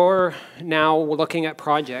when you're now looking at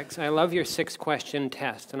projects, I love your 6-question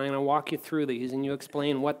test, and I'm going to walk you through these, and you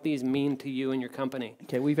explain what these mean to you and your company.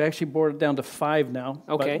 Okay, we've actually bored it down to 5 now.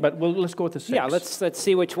 Okay. But let's go with the 6. Yeah, let's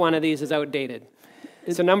see which one of these is outdated.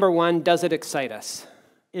 So number 1, does it excite us?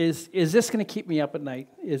 Is this going to keep me up at night?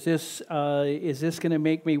 Is this going to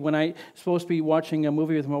make me, when I'm supposed to be watching a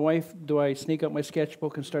movie with my wife, do I sneak out my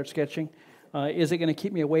sketchbook and start sketching? Is it going to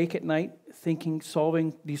keep me awake at night, thinking,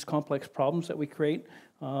 solving these complex problems that we create?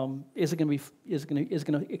 Is it going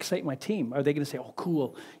to excite my team? Are they going to say, "Oh,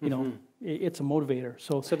 cool"? It's a motivator.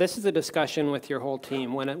 So this is a discussion with your whole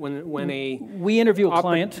team when a we interview a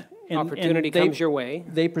client. Opportunity comes your way.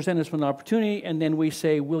 They present us with an opportunity, and then we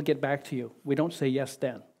say, "We'll get back to you." We don't say yes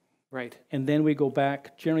then. Right. And then we go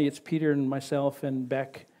back. Generally, it's Peter and myself and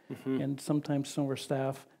Beck, and sometimes some of our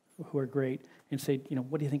staff who are great, and say,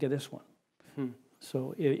 "What do you think of this one?"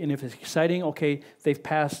 So, and if it's exciting, okay, they've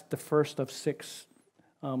passed the first of 6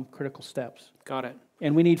 critical steps. Got it.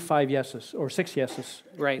 And we need 5 yeses or 6 yeses.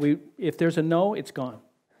 Right. If there's a no, it's gone.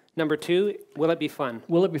 Number 2, will it be fun?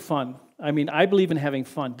 Will it be fun? I mean, I believe in having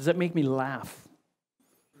fun. Does it make me laugh?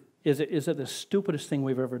 Is it the stupidest thing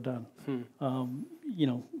we've ever done?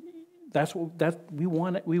 That's we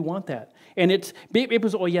want it. We want that. And it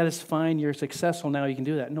was, oh yeah, that's fine. You're successful now. You can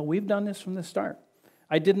do that. No, we've done this from the start.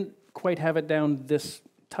 I didn't quite have it down this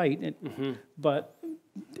tight, but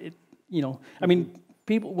I mean,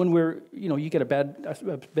 people when we're you get a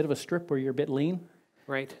bit of a strip where you're a bit lean,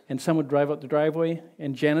 right? And someone would drive out the driveway,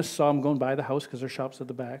 and Janice saw them going by the house because their shop's at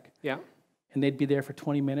the back. Yeah, and they'd be there for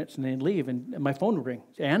 20 minutes and they'd leave, and my phone would ring,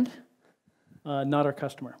 and not our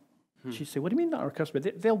customer. She'd say, "What do you mean not our customer?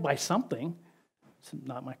 They'll buy something." It's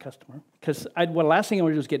not my customer, because the last thing I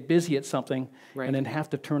want to do is get busy at something and then have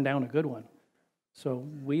to turn down a good one. So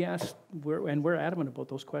we asked, we're adamant about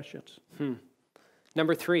those questions.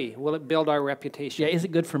 Number 3, will it build our reputation? Yeah, is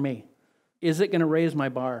it good for me? Is it going to raise my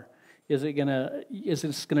bar? Is it going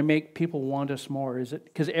to make people want us more? Is it,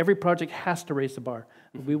 because every project has to raise the bar.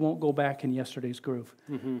 We won't go back in yesterday's groove.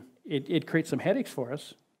 It creates some headaches for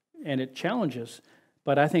us, and it challenges.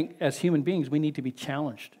 But I think as human beings, we need to be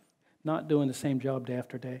challenged, not doing the same job day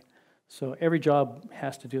after day. So every job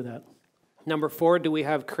has to do that. Number 4, do we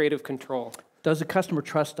have creative control? Does the customer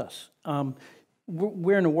trust us?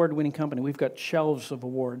 We're an award-winning company. We've got shelves of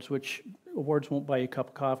awards, which awards won't buy you a cup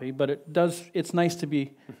of coffee, but it's nice to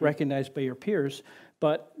be recognized by your peers.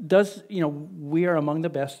 But we are among the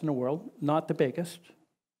best in the world, not the biggest.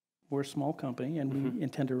 We're a small company, and we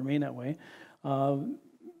intend to remain that way.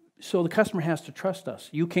 So the customer has to trust us.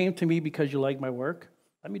 You came to me because you like my work.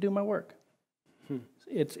 Let me do my work.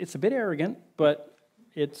 It's a bit arrogant, but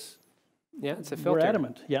it's a filter. We're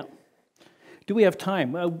adamant. Yeah. Do we have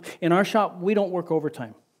time? In our shop, we don't work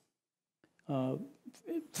overtime.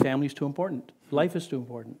 Family's too important. Life is too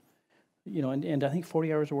important. And I think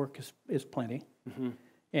 40 hours of work is plenty.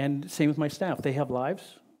 And same with my staff. They have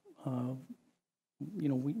lives.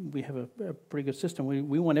 We have a pretty good system.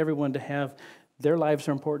 We want everyone to have, their lives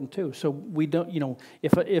are important too. So we don't,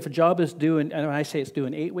 if a job is due, and I say it's due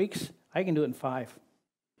in 8 weeks, I can do it in 5.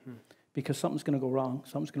 Because something's going to go wrong.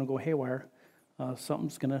 Something's going to go haywire. We're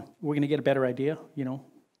going to get a better idea,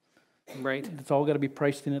 Right. It's all got to be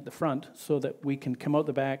priced in at the front so that we can come out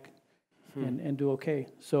the back and do okay.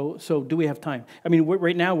 So do we have time? I mean,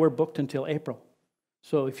 right now we're booked until April.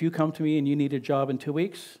 So if you come to me and you need a job in 2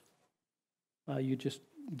 weeks, you just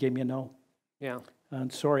gave me a no. Yeah.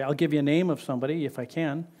 And sorry, I'll give you a name of somebody if I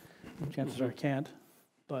can. Chances are I can't.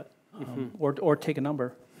 But or take a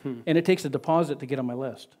number. And it takes a deposit to get on my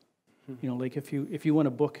list. Like if you want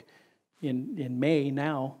to book in May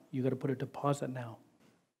now, you got to put a deposit now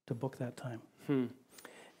to book that time.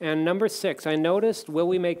 And number 6, I noticed will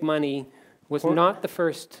we make money was not the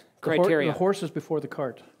first criteria. The horse is before the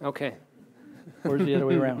cart. Okay. Or is the other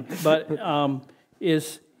way around? But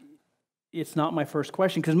it's not my first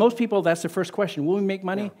question, because most people, that's their first question. Will we make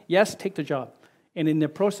money? Yeah. Yes, take the job. And in the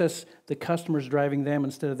process, the customer's driving them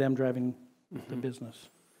instead of them driving the business.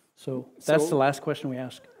 So that's the last question we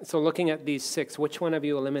ask. So looking at these 6, which one have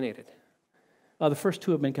you eliminated? The first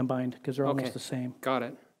 2 have been combined because they're almost the same. Got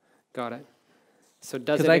it. So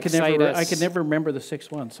does it Because excite us? I could never remember the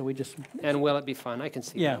 6th one, so we just... And will it be fun? I can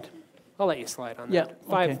see that. I'll let you slide on that.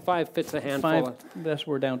 Yeah, okay. Five fits a handful. 5, that's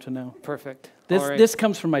where we're down to now. Perfect. This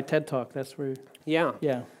comes from my TED Talk. That's where... Yeah.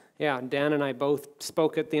 Yeah. Dan and I both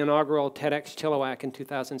spoke at the inaugural TEDx Chilliwack in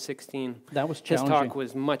 2016. That was challenging. His talk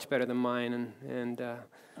was much better than mine, and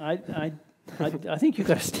I think you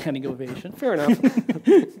got a standing ovation. fair enough.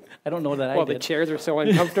 I don't know that I did. Well, the chairs were so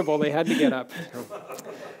uncomfortable they had to get up.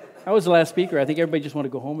 I was the last speaker. I think everybody just wanted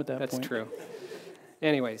to go home at that point. That's true.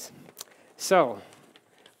 Anyways, so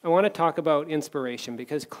I want to talk about inspiration,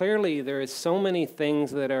 because clearly there is so many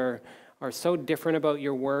things that are so different about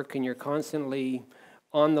your work, and you're constantly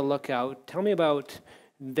on the lookout. Tell me about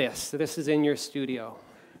this. This is in your studio.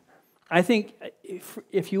 I think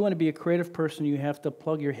if you want to be a creative person, you have to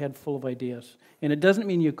plug your head full of ideas. And it doesn't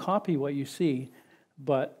mean you copy what you see,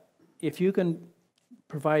 but if you can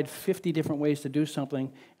provide 50 different ways to do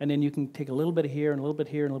something, and then you can take a little bit here and a little bit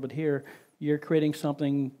here and a little bit here, you're creating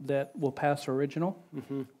something that will pass for original.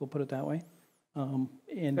 We'll put it that way.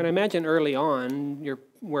 And I imagine early on, your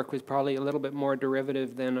work was probably a little bit more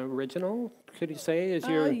derivative than original, could you say?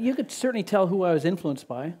 You could certainly tell who I was influenced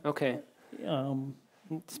by. Okay.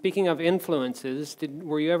 Speaking of influences,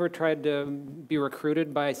 were you ever tried to be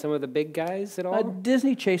recruited by some of the big guys at all?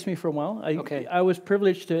 Disney chased me for a while. I was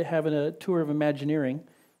privileged to have a tour of Imagineering,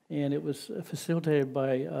 and it was facilitated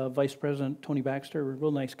by Vice President Tony Baxter, a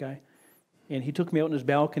real nice guy. And he took me out on his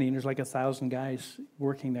balcony, and there's like 1,000 guys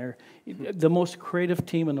working there. The most creative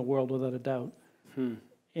team in the world, without a doubt.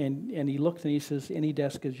 And he looked and he says, any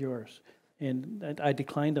desk is yours. And I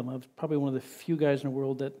declined him. I was probably one of the few guys in the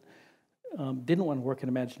world that didn't want to work in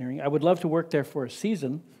Imagineering. I would love to work there for a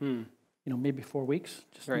season, maybe 4 weeks,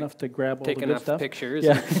 just enough to grab all the good stuff. Take enough pictures.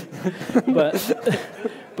 Yeah.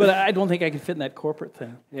 but I don't think I could fit in that corporate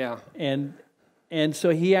thing. Yeah. And so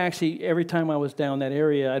he actually, every time I was down that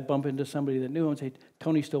area, I'd bump into somebody that knew him and say,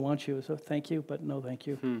 Tony still wants you. So thank you, but no thank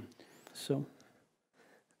you. So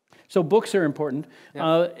books are important.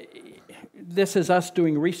 Yeah. This is us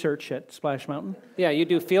doing research at Splash Mountain. Yeah, you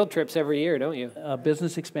do field trips every year, don't you?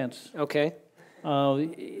 Business expense. Okay.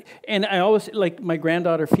 And I always, like my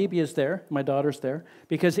granddaughter Phoebe is there, my daughter's there,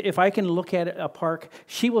 because if I can look at a park,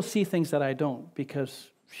 she will see things that I don't, because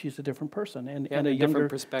she's a different person and a younger, different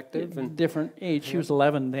perspective and different age. She was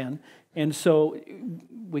 11 then, and so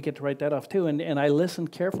we get to write that off too. And I listen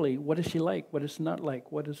carefully. What is she like? What is not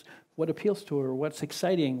like? What appeals to her? What's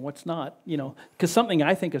exciting? What's not? Because something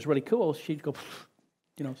I think is really cool, she'd go,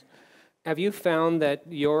 Have you found that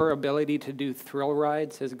your ability to do thrill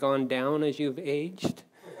rides has gone down as you've aged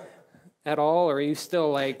at all, or are you still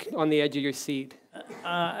like on the edge of your seat?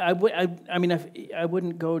 I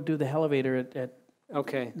wouldn't go do the elevator at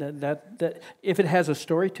Okay. That if it has a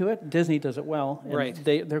story to it, Disney does it well. And right.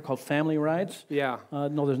 They're called family rides. Yeah.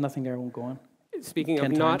 No, there's nothing there I won't go on. Speaking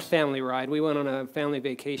of not family ride, we went on a family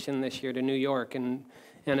vacation this year to New York, and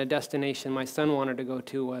a destination my son wanted to go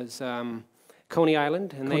to was Coney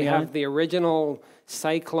Island, and they have the original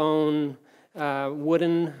Cyclone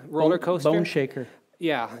wooden roller coaster. Bone shaker.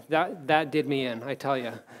 Yeah, that did me in, I tell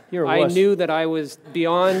you. I knew that I was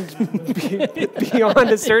beyond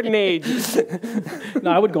a certain age. No,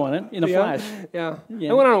 I would go on it in a flash. Yeah.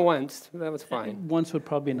 I went on it once. That was fine. Once would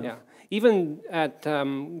probably be enough. Yeah. Even at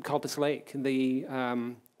Cultus Lake, the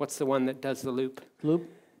what's the one that does the loop? Loop?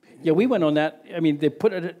 Yeah, we went on that. I mean, they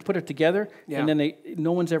put it together, and then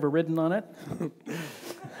no one's ever ridden on it.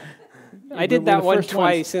 I did that one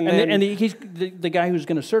twice, and he's the guy who's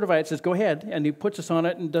going to certify it says, "Go ahead," and he puts us on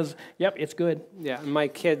it and does. Yep, it's good. Yeah, my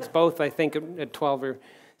kids both, I think, at 12 or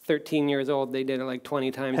 13 years old, they did it like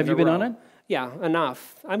 20 times. Have you been on it? Yeah,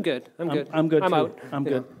 enough. I'm good. I'm good. I'm good. I'm too. out. I'm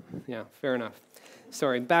good. Yeah, fair enough.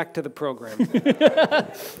 Sorry, back to the program.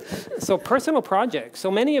 So personal projects. So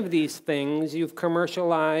many of these things you've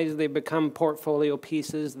commercialized. They've become portfolio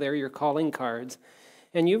pieces. They're your calling cards,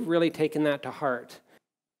 and you've really taken that to heart.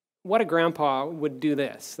 What a grandpa would do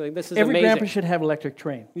this? Like, this is Every amazing. grandpa should have electric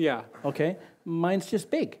train. Yeah. Okay? Mine's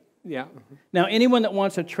just big. Yeah. Now, anyone that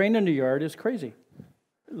wants a train in their yard is crazy.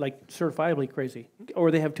 Like, certifiably crazy.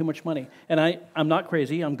 Or they have too much money. And I'm not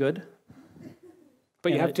crazy. I'm good.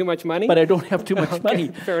 But you have too much money? But I don't have too much Okay, money.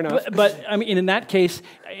 fair enough. But I mean, in that case,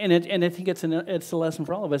 and I think it's a lesson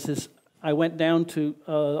for all of us, is I went down to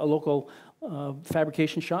a local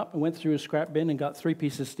fabrication shop and went through a scrap bin and got 3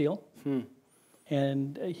 pieces of steel.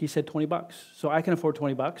 And he said $20. So I can afford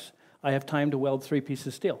 $20. I have time to weld 3 pieces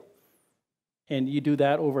of steel. And you do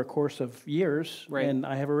that over a course of years, Right. and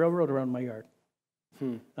I have a railroad around my yard.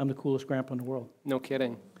 I'm the coolest grandpa in the world. No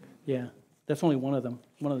kidding. Yeah, that's only one of them,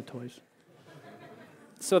 one of the toys.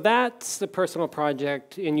 So that's the personal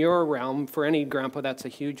project in your realm. For any grandpa, that's a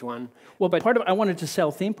huge one. Well, but part of I wanted to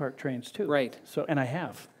sell theme park trains too. Right. So, and I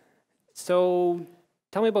have. So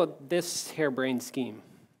tell me about this harebrained scheme,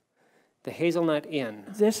 the Hazelnut Inn.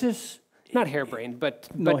 This is Not harebrained, but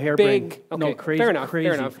harebrained. big. Okay, No, crazy. fair enough. Crazy.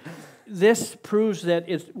 Fair enough. This proves that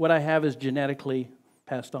what I have is genetically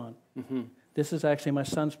passed on. This is actually my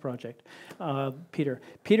son's project, Peter.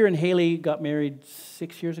 Peter and Haley got married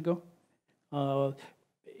 6 years ago.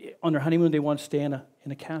 On their honeymoon, they wanted to stay in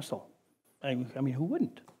a castle. I mean, who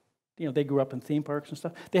wouldn't? You know, they grew up in theme parks and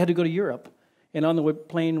stuff. They had to go to Europe. And on the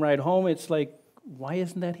plane ride home, it's like, why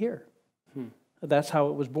isn't that here? That's how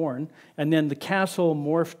it was born. And then the castle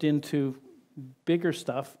morphed into bigger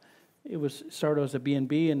stuff. It was started as a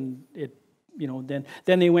B&B, and it, you know, then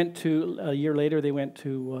they went to, a year later, they went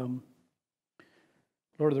to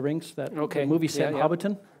Lord of the Rings, that movie set in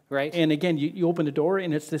Hobbiton. Right. And again, you open the door,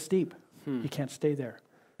 and it's this deep. You can't stay there.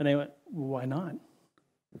 And I went, why not?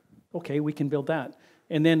 Okay, we can build that.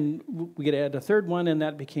 And then we get to add a third one, and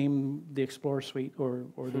that became the Explorer Suite or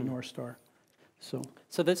the North Star.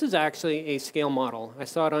 So this is actually a scale model. I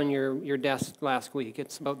saw it on your desk last week.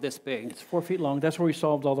 It's about this big. it's 4 feet long. That's where we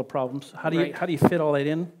solved all the problems. How do Right. you fit all that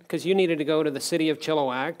in? Because you needed to go to the city of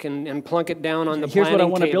Chilliwack and plunk it down on the Here's what I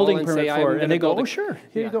planning want a table building and permit say, for. I'm And they go, gonna oh, build a- sure,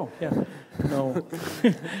 here Yeah. you go. Yeah. No.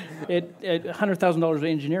 $100,000 of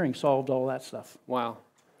engineering solved all that stuff. Wow.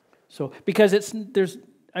 So, because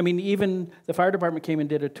even the fire department came and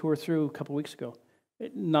did a tour through a couple weeks ago.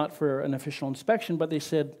 Not for an official inspection, but they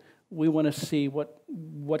said, we want to see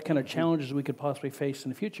what kind of challenges we could possibly face in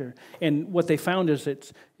the future. And what they found is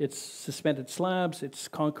it's suspended slabs, it's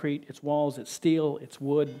concrete, it's walls, it's steel, it's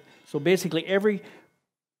wood. So basically every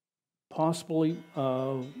possibly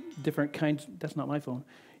different kinds, that's not my phone,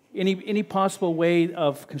 any possible way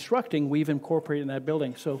of constructing, we've incorporated in that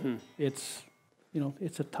building. So it's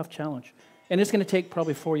a tough challenge. And it's going to take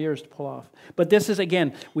probably 4 years to pull off. But this is,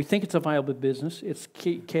 again, we think it's a viable business. It's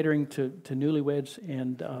catering to newlyweds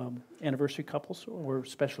and anniversary couples or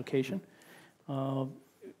special occasion.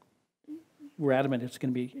 We're adamant it's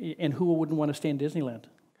going to be, and who wouldn't want to stay in Disneyland?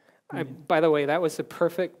 By the way, that was the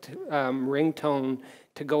perfect ringtone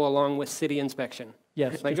to go along with city inspection.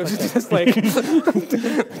 Yes. Like, just like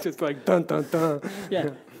just like dun dun dun. yeah.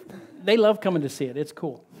 They love coming to see it. It's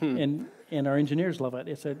cool. And our engineers love it.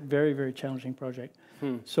 It's a very, very challenging project.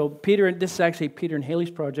 So this is actually Peter and Haley's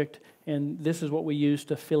project, and this is what we use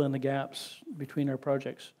to fill in the gaps between our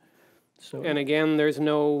projects. So And again, there's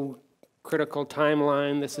no critical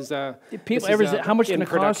timeline. This is a how much is it going to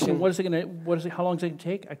cost, and production. how long is it going to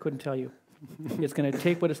take? I couldn't tell you. It's going to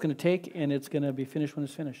take what it's going to take, and it's going to be finished when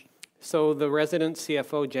it's finished. So the resident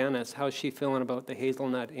CFO, Janice, how's she feeling about the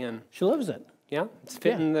Hazelnut Inn? She loves it. Yeah, it's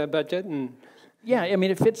fitting the budget and. Yeah, I mean,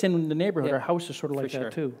 it fits in the neighborhood. Yeah, our house is sort of like for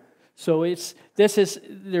that sure. too. So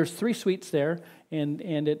there's 3 suites there, and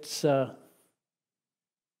it's you're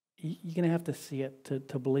gonna have to see it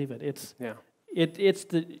to believe it. It's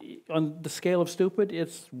on the scale of stupid,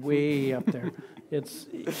 it's way up there.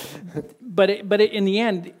 But in the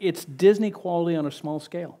end, it's Disney quality on a small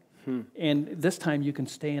scale, and this time you can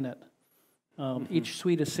stay in it. Each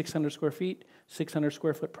suite is 600 square feet, 600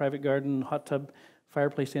 square foot private garden, hot tub,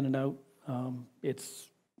 fireplace in and out. It's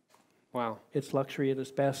luxury at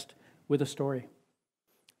its best with a story.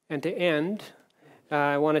 And to end,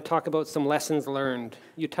 I want to talk about some lessons learned.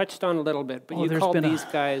 You touched on a little bit, but you called these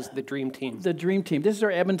guys the dream team. The dream team. This is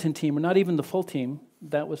our Edmonton team. We're not even the full team.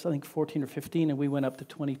 That was, I think, 14 or 15, and we went up to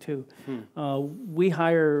 22. We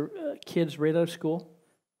hire kids right out of school.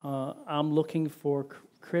 I'm looking for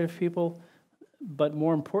creative people, but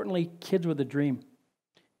more importantly, kids with a dream.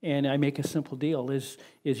 And I make a simple deal: is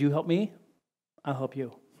you help me, I'll help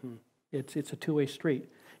you. It's a two-way street.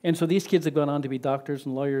 And so these kids have gone on to be doctors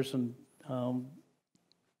and lawyers and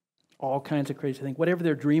all kinds of crazy things. Whatever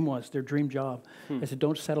their dream was, their dream job. I said,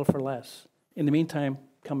 don't settle for less. In the meantime,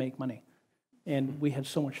 come make money. And we had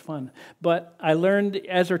so much fun. But I learned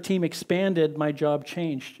as our team expanded, my job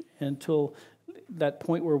changed until that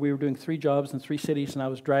point where we were doing 3 jobs in 3 cities, and I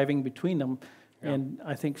was driving between them. Yeah. And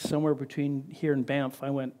I think somewhere between here and Banff, I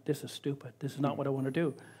went, this is stupid. This is not what I want to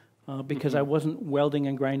do. Because I wasn't welding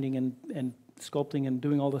and grinding and sculpting and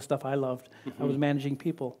doing all the stuff I loved. I was managing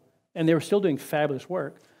people. And they were still doing fabulous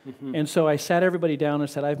work. And so I sat everybody down and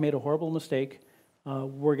said, I've made a horrible mistake.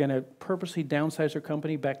 We're going to purposely downsize our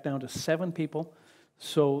company back down to 7 people.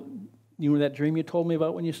 So you know that dream you told me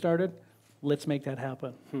about when you started? Let's make that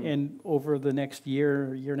happen. And over the next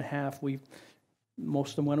year and a half,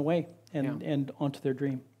 most of them went away and onto their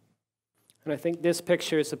dream. And I think this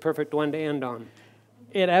picture is the perfect one to end on.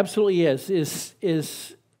 It absolutely is.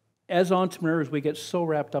 As entrepreneurs, we get so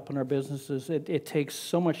wrapped up in our businesses. It takes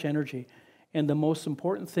so much energy. And the most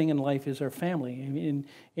important thing in life is our family. I mean,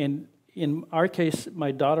 in our case,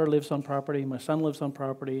 my daughter lives on property, my son lives on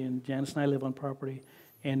property, and Janice and I live on property.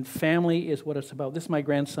 And family is what it's about. This is my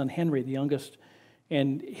grandson, Henry, the youngest.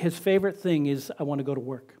 And his favorite thing is, I want to go to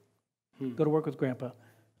work. Go to work with Grandpa.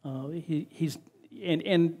 He's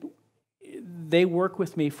they work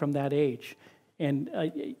with me from that age. And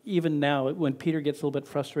even now, when Peter gets a little bit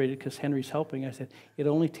frustrated because Henry's helping, I said, it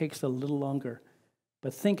only takes a little longer.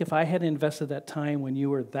 But think if I had invested that time when you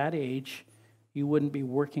were that age, you wouldn't be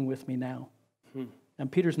working with me now.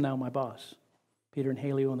 And Peter's now my boss. Peter and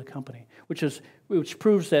Haley own the company, which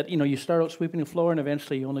proves that you start out sweeping the floor and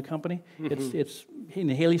eventually you own the company. It's in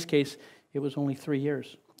Haley's case, it was only 3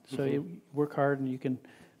 years. So you work hard and you can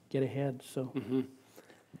get ahead. So,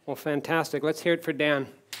 Well, fantastic. Let's hear it for Dan.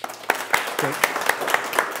 Great.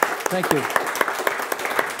 Thank you.